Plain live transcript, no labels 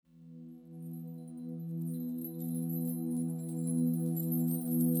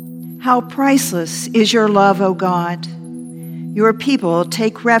How priceless is your love, O God! Your people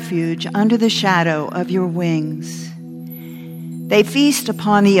take refuge under the shadow of your wings. They feast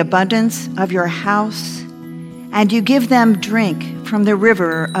upon the abundance of your house, and you give them drink from the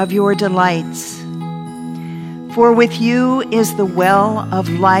river of your delights. For with you is the well of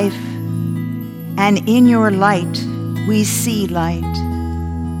life, and in your light we see light.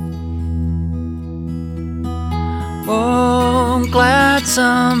 Oh,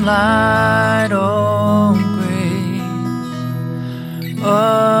 gladsome light, oh, grace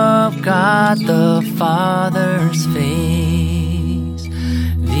of God the Father's face,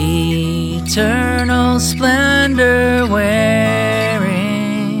 the eternal splendor wearing,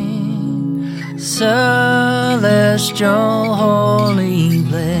 celestial, holy,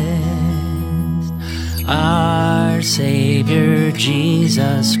 blessed, our Savior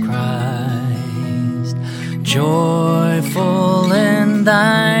Jesus Christ, joyful in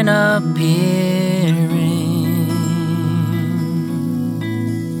thine appearing.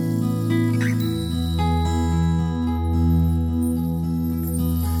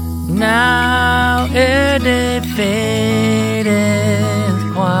 Now it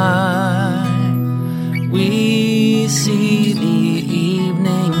fadeth quite, we see the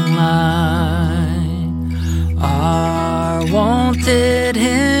evening light, our wonted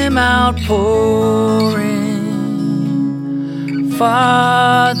hymn outpouring,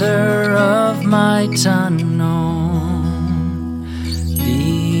 Father of might unknown,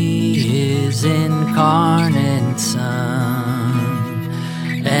 His incarnate Son,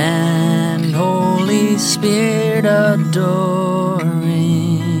 and Holy Spirit adoring.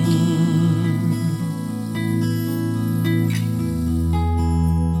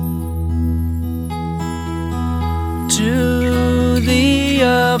 To the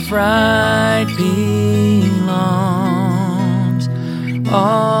upright belongs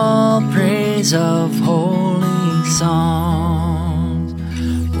all praise of holy songs.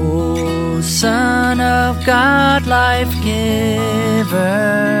 O Son of God, life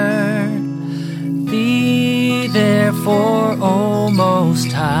giver, be therefore, O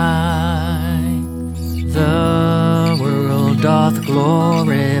Most High, the world doth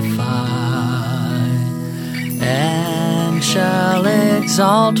glorify, and shall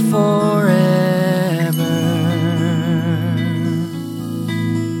exalt forever.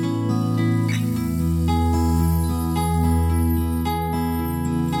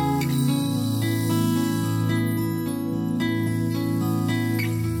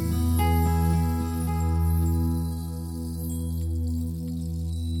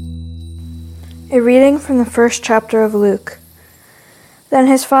 A reading from the first chapter of Luke. Then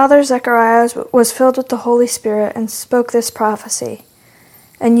his father Zacharias was filled with the Holy Spirit and spoke this prophecy.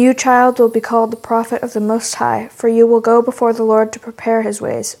 And you, child, will be called the prophet of the Most High, for you will go before the Lord to prepare his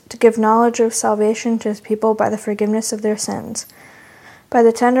ways, to give knowledge of salvation to his people by the forgiveness of their sins. By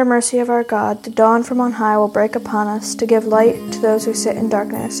the tender mercy of our God, the dawn from on high will break upon us, to give light to those who sit in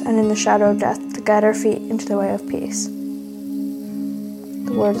darkness and in the shadow of death, to guide our feet into the way of peace.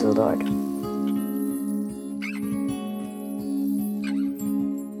 The word of the Lord.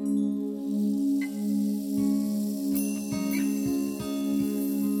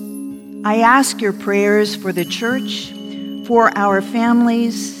 I ask your prayers for the church, for our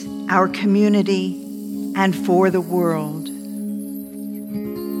families, our community, and for the world.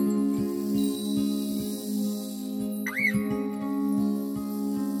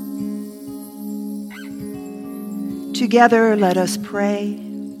 Together let us pray.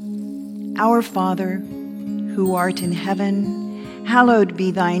 Our Father, who art in heaven, hallowed be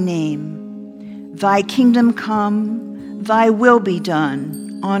thy name. Thy kingdom come, thy will be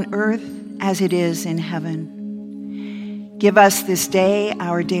done, on earth as it is in heaven. Give us this day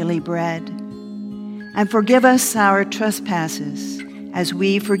our daily bread, and forgive us our trespasses, as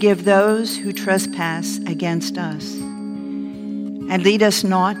we forgive those who trespass against us. And lead us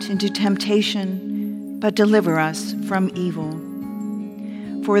not into temptation, but deliver us from evil.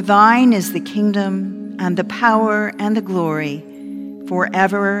 For thine is the kingdom, and the power, and the glory,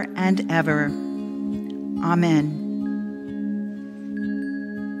 forever and ever. Amen.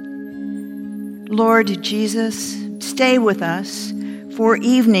 Lord Jesus, stay with us, for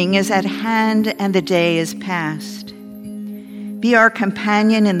evening is at hand and the day is past. Be our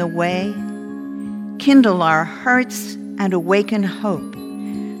companion in the way, kindle our hearts and awaken hope,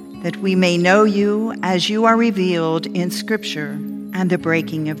 that we may know you as you are revealed in Scripture and the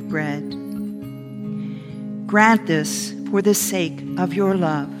breaking of bread. Grant this for the sake of your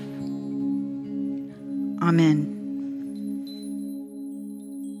love. Amen.